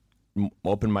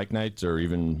open mic nights or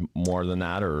even more than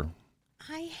that, or?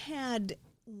 I had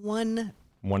one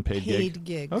paid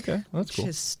gig. Okay, that's cool. Which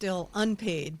is still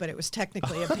unpaid, but it was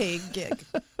technically a paid gig.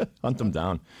 Hunt them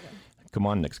down. Come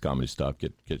on, Nick's Comedy Stop.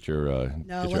 Get your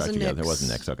no, get your act together. It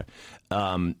wasn't Nick's. Okay.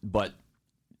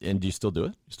 And do you still do it?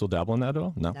 You still dabble in that at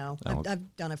all? No.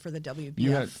 I've done it for the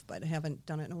WBF, but I haven't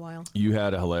done it in a while. You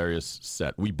had a hilarious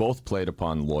set. We both played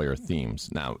upon lawyer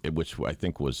themes, now, which I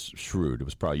think was shrewd. It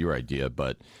was probably your idea,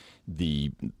 but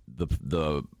the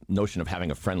notion of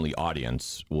having a friendly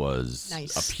audience was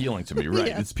nice. Appealing to me. Right.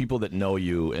 Yeah. It's people that know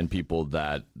you and people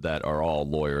that are all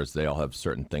lawyers. They all have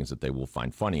certain things that they will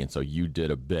find funny. And so you did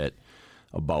a bit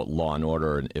about Law and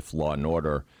Order, and if Law and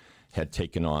Order had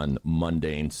taken on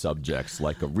mundane subjects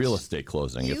like a real estate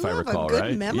closing, if I recall, right? You have a right?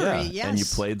 good memory, yes. And you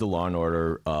played the Law and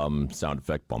Order sound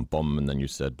effect, bum bum, and then you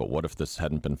said, "But what if this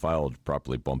hadn't been filed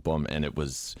properly, bum bum?" And it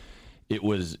was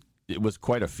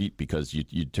quite a feat because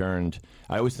you turned.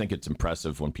 I always think it's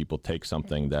impressive when people take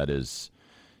something that is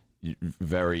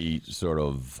very sort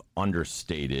of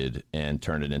understated and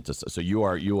turn it into. So you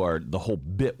are the whole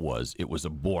bit was it was a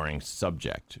boring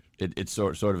subject. It's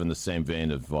sort of in the same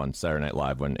vein of on Saturday Night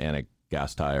Live when Anna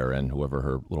Gasteyer and whoever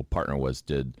her little partner was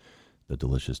did the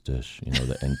delicious dish.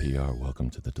 The NPR welcome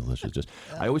to the delicious dish.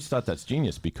 I always thought that's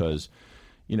genius because,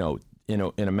 in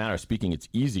a manner of speaking, it's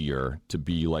easier to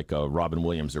be like a Robin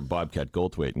Williams or Bobcat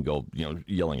Goldthwait and go,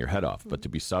 yelling your head off, but to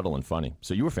be subtle and funny.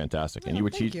 So you were fantastic, and you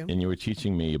were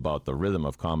teaching me about the rhythm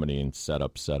of comedy and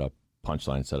setup,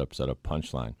 punchline, setup,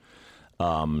 punchline.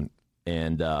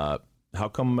 How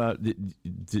come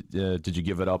did you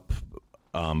give it up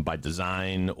by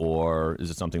design, or is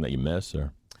it something that you miss,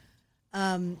 or?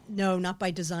 No, not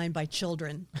by design, by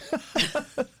children.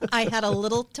 I had a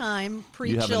little time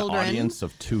pre-children. You have an audience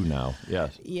of 2 now,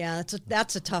 yes. Yeah,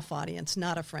 that's a tough audience,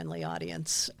 not a friendly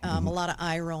audience. A lot of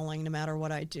eye rolling no matter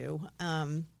what I do.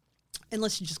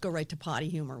 Unless you just go right to potty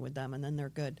humor with them, and then they're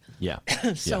good. Yeah.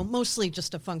 So mostly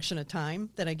just a function of time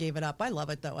that I gave it up. I love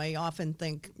it, though. I often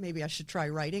think maybe I should try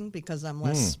writing because I'm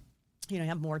less,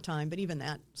 have more time. But even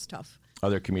that is tough. Are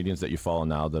there comedians that you follow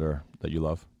now that you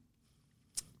love?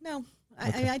 No.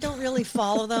 Okay. I don't really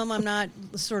follow them. I'm not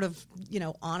sort of,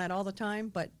 on it all the time,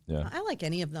 but yeah. I like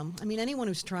any of them. I mean, anyone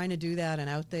who's trying to do that and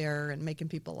out there and making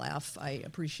people laugh, I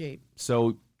appreciate.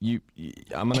 So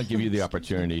I'm going to give you the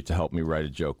opportunity to help me write a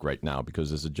joke right now because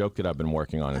there's a joke that I've been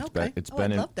working on.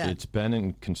 It's been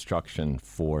in construction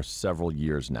for several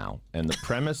years now, and the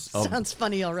premise of sounds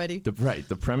funny already.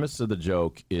 The premise of the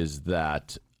joke is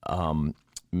that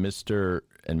Mr.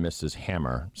 and Mrs.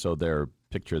 Hammer, so they're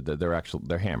pictured that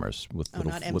they're hammers with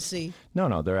little, not MC.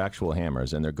 No, they're actual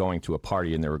hammers, and they're going to a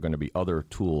party, and there are going to be other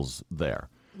tools there,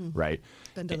 right?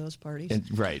 Been to those parties,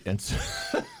 and so,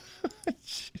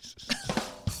 Jesus.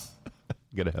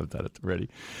 Gonna have that at the ready.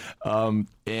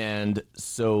 And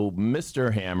so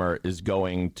Mr. Hammer is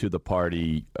going to the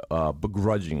party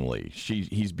begrudgingly.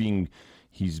 He's being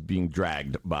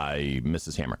dragged by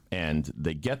Mrs. Hammer, and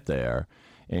they get there,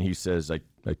 and he says, I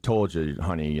told you,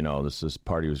 honey, this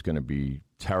party was going to be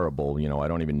terrible. I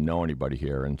don't even know anybody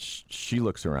here. And she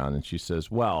looks around and she says,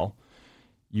 well,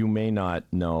 you may not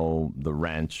know the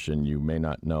wrench and you may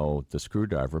not know the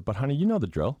screwdriver, but honey, you know the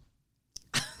drill.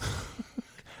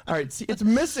 All right, see, it's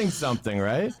missing something,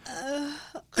 right?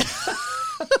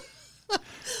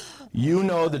 You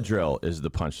know the drill is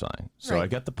the punchline. So right. I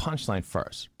got the punchline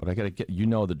first, but I got to get,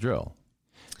 the drill.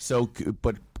 So,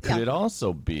 but could it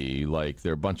also be like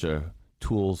there are a bunch of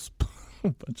tools,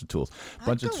 with the tools.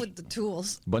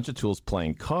 Bunch of tools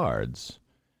playing cards,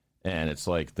 and it's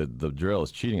like the drill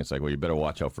is cheating. It's like, well, you better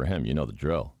watch out for him. You know the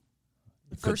drill.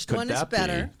 First one is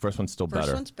better. First one's still better.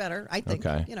 First one's better, I think.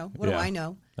 Okay. What do I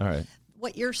know? All right.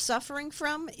 What you're suffering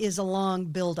from is a long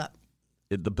build-up.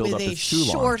 The build-up with a is too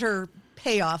long. shorter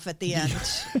payoff at the end.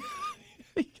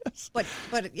 Yes. But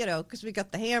because we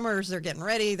got the hammers, they're getting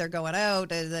ready, they're going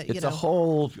out. It's a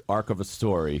whole arc of a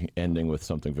story ending with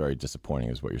something very disappointing,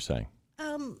 is what you're saying.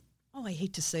 I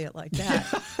hate to say it like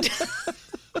that.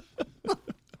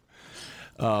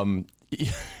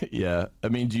 Yeah. I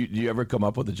mean, do you ever come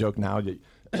up with a joke now?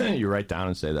 You write down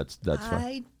and say that's fun.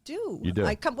 I do. You do?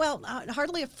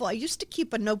 Hardly a full. I used to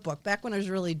keep a notebook back when I was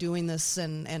really doing this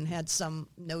and had some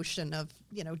notion of,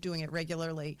 doing it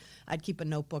regularly. I'd keep a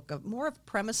notebook of more of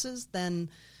premises than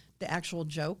the actual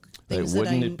joke.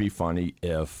 Wouldn't it be funny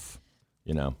if,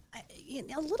 a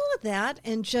little of that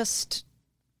and just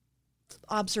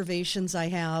observations I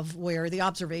have where the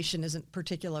observation isn't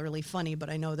particularly funny, but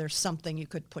I know there's something you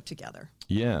could put together.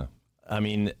 Yeah. I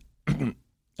mean,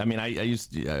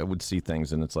 I would see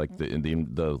things, and it's like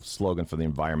the slogan for the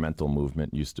environmental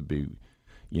movement used to be,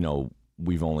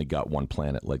 we've only got one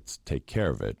planet, let's take care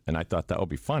of it. And I thought that would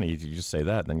be funny. You just say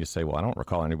that, and then you say, well, I don't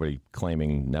recall anybody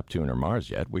claiming Neptune or Mars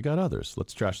yet. We got others.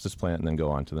 Let's trash this planet and then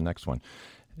go on to the next one.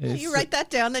 You write that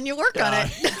down, then you work on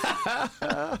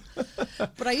it.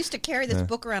 But I used to carry this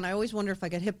book around. I always wonder if I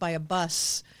got hit by a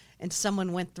bus and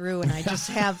someone went through, and I just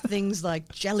have things like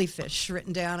jellyfish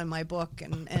written down in my book,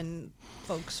 and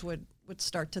folks would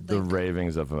start to think. The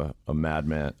ravings of a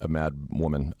madman, a mad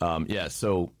woman.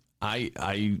 So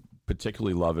I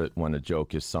particularly love it when a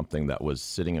joke is something that was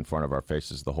sitting in front of our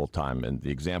faces the whole time. And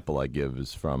the example I give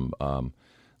is from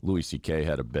Louis C.K.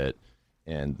 had a bit.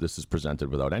 And this is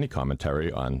presented without any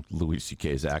commentary on Louis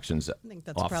C.K.'s actions I think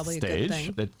that's off probably stage.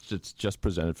 A good thing. It's just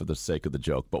presented for the sake of the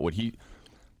joke. But what he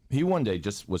one day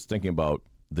just was thinking about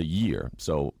the year,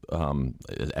 so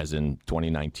as in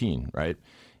 2019, right?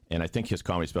 And I think his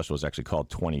comedy special was actually called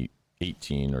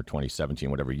 2018 or 2017,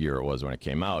 whatever year it was when it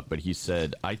came out. But he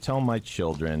said, I tell my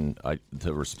children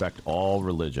to respect all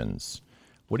religions.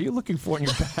 What are you looking for in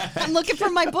your bag? I'm looking for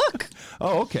my book.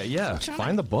 Oh, okay, yeah.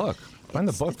 Find the book. Find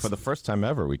the book for the first time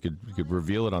ever. We could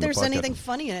reveal it on the podcast. There's anything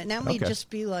funny in it. Now may just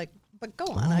be like, but go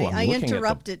on. Oh, I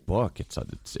interrupted. At the book.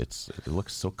 It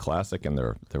looks so classic, and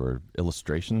there were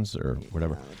illustrations or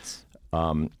whatever.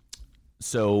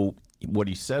 So what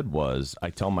he said was, I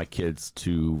tell my kids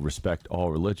to respect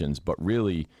all religions, but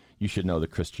really you should know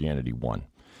that Christianity won.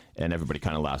 And everybody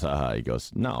kind of laughs. He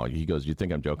goes, no. He goes, you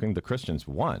think I'm joking? The Christians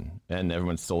won. And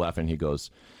everyone's still laughing. He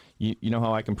goes, you know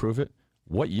how I can prove it?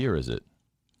 What year is it?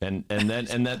 And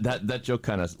that joke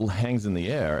kind of hangs in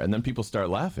the air, and then people start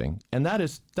laughing, and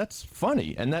that's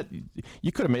funny, and that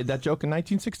you could have made that joke in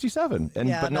 1967,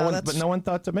 but no one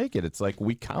thought to make it. It's like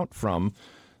we count from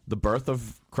the birth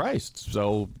of Christ,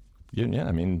 so yeah,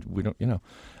 I mean we don't,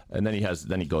 And then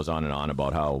he goes on and on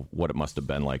about what it must have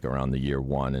been like around the year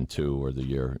 1 and 2 or the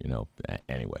year,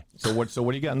 anyway. So what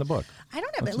do you got in the book? I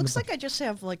don't have it. It looks like I just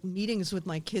have like meetings with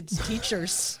my kids'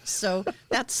 teachers. So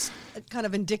that's kind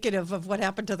of indicative of what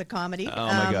happened to the comedy. Oh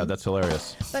my God, that's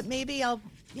hilarious. But maybe I'll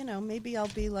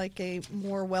be like a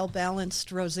more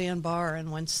well-balanced Roseanne Barr,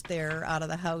 and once they're out of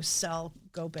the house, I'll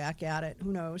go back at it.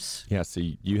 Who knows? Yeah,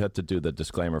 see, you had to do the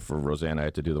disclaimer for Roseanne. I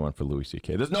had to do the one for Louis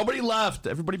C.K. There's nobody left.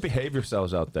 Everybody behave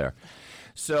yourselves out there.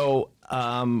 So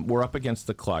we're up against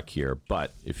the clock here,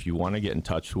 but if you want to get in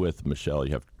touch with Michelle,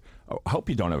 I hope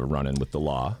you don't have a run-in with the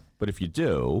law, but if you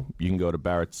do, you can go to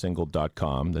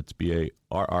barrettsingle.com. That's BARRETT,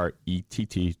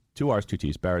 2 R's, 2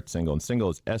 T's, Barrett Single, and Single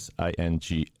is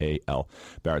SINGAL,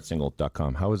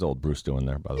 barrettsingle.com. How is old Bruce doing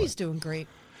there, by the way? He's doing great.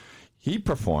 He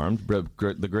performed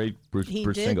the great Bruce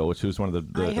Single, which was one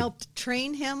of the I helped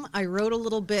train him. I wrote a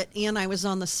little bit, and I was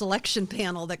on the selection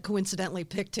panel that coincidentally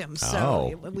picked him.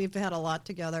 So we've had a lot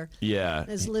together. Yeah.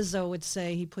 As Lizzo would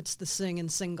say, he puts the sing in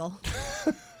single.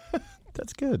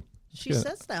 That's good. She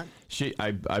says that.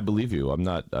 I believe you. I'm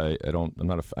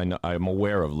I'm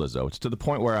aware of Lizzo. It's to the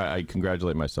point where I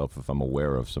congratulate myself if I'm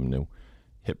aware of some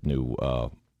hip new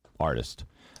artist.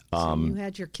 So you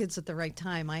had your kids at the right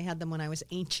time. I had them when I was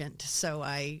ancient, so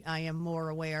I am more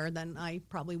aware than I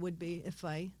probably would be if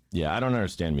I... Yeah, I don't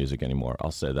understand music anymore.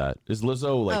 I'll say that. Is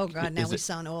Lizzo like... Oh, God, now we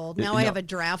sound old. Now I have a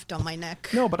draft on my neck.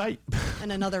 No, but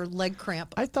and another leg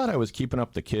cramp. I thought I was keeping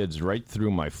up the kids right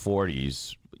through my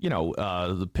 40s.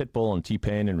 The Pitbull and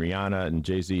T-Pain and Rihanna and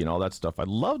Jay-Z and all that stuff. I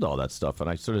loved all that stuff, and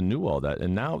I sort of knew all that.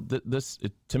 And now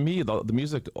to me, the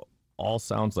music all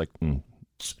sounds like...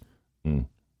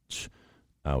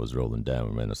 I was rolling down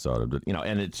in Minnesota,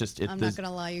 and it's just... I'm not going to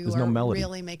lie, you are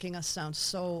really making us sound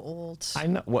so old. I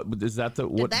know. What is that?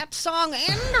 Did that song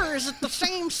end, or is it the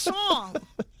same song?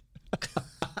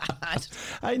 God.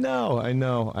 I know. I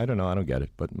don't know. I don't get it,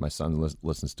 but my son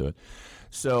listens to it.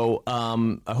 So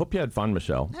I hope you had fun,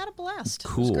 Michelle. I had a blast.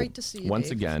 Cool. It was great to see you, Once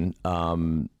Dave. again,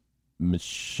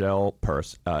 Michelle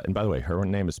Peirce. And by the way, her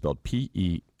name is spelled Peirce.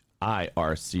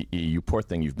 You poor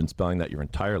thing. You've been spelling that your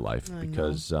entire life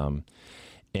because...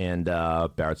 and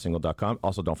barrettsingle.com.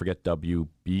 Also, don't forget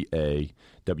WBF.org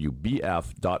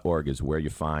is where you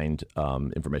find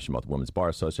information about the Women's Bar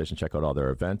Association. Check out all their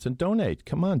events and donate.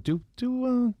 Come on, do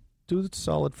it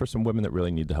solid for some women that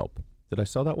really need the help. Did I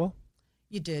sell that well?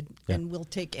 You did, Yeah. and we'll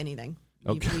take anything.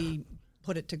 Okay. We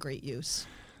put it to great use.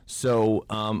 So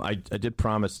I did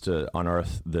promise to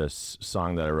unearth this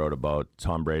song that I wrote about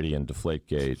Tom Brady and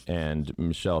Deflategate. And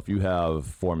Michelle, if you have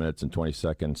 4 minutes and 20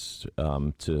 seconds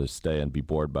to stay and be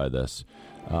bored by this.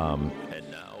 And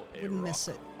now Wouldn't miss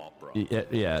it.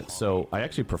 Yeah, so I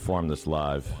actually performed this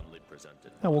live.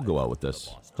 And we'll go out with this.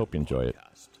 Hope you enjoy it.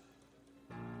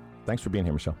 Thanks for being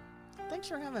here, Michelle. Thanks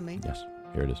for having me. Yes,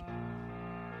 here it is.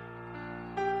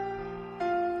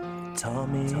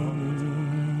 Tommy,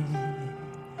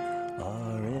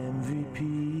 our MVP.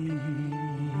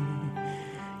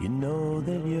 You know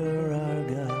that you're our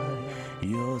guy.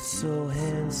 You're so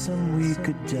handsome we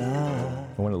could die.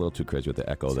 I went a little too crazy with the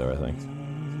echo there, I think.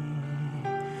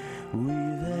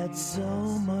 We've had so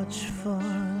much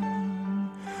fun.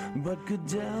 But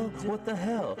Goodell, what the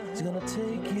hell? Is gonna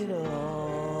take it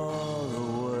all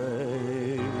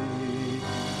away.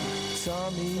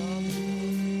 Tommy.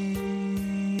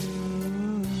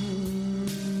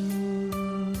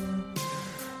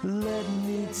 Let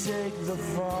me take the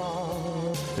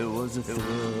fall. It was a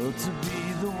thrill to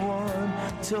be the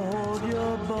one to hold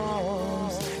your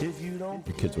balls. If you don't,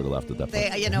 Your kids would have laughed at that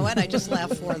point. You know what? I just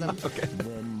laughed for them. Okay.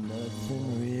 then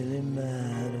nothing really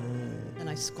matters. And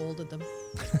I scolded them.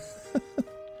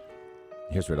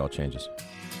 Here's where it all changes.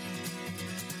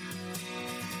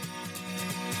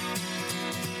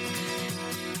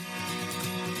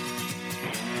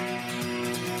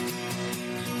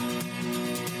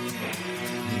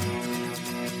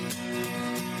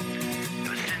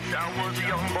 Since I was a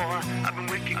young boy, I've been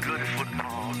wicked good at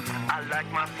football. I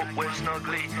like my footwear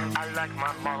snuggly, I like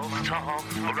my balls tall.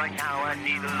 But right now I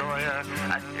need a lawyer,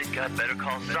 I think I better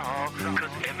call Saul. Cause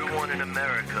everyone in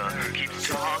America keeps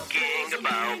talking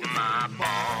about my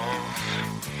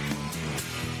balls.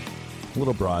 A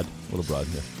little broad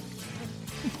here.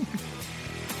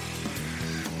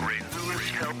 Ray Lewis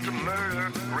helped a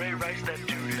murder, Ray Rice, that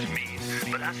dude is mean.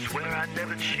 But I swear I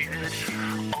never cheated,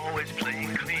 always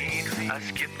playing clean. I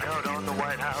skipped out on the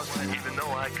White House, even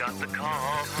though I got the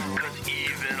call. Cause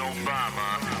even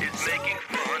Obama is making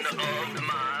fun of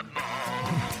my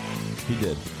balls. He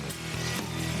did.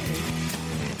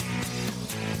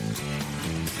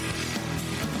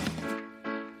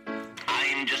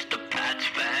 I'm just a Pats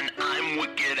fan, I'm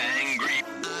wicked angry.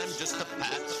 I'm just a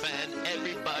Pats fan,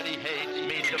 everybody hates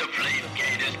me.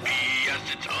 Deflategate is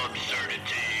BS, it's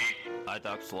absurdity. I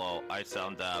talk slow, I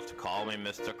sound daft, call me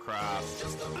Mr. Kraft.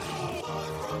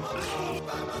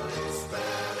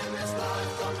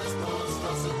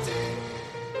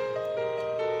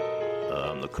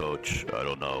 I'm the coach, I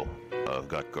don't know. I've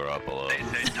got Garoppolo. They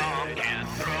say Tom can't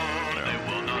throw, they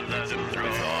will not let him throw.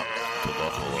 To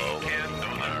Buffalo. He can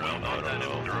throw, they will not let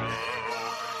him throw.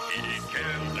 He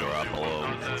can throw, Garoppolo. they will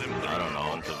not let him throw. I don't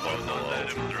know, to Buffalo. Let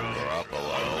him throw.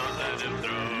 Garoppolo. Let him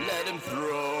throw. Let him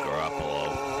throw. Garoppolo.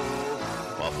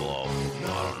 Buffalo. I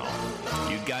don't know.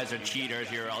 You guys are cheaters,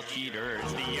 you're all cheaters.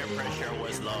 The air pressure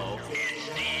was low. It's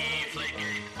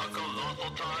Deflategate, a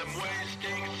colossal time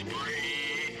wasting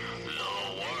spree. The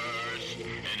worst in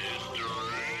history.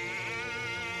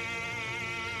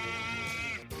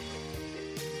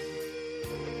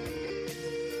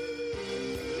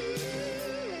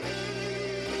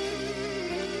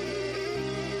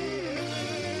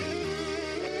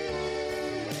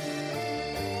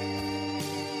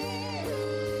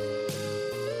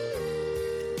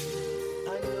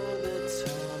 I know that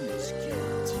Tom is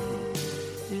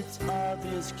guilty. It's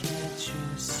obvious, can't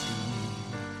you see?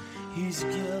 He's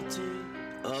guilty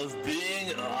of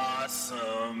being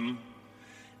awesome.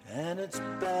 And it's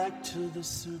back to the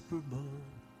Super Bowl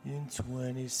in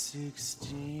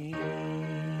 2016.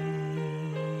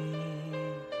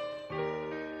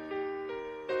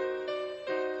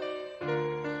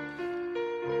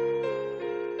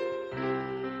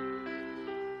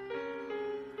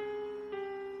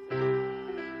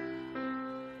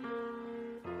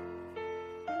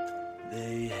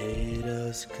 They hate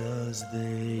us 'cause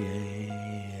they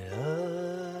hate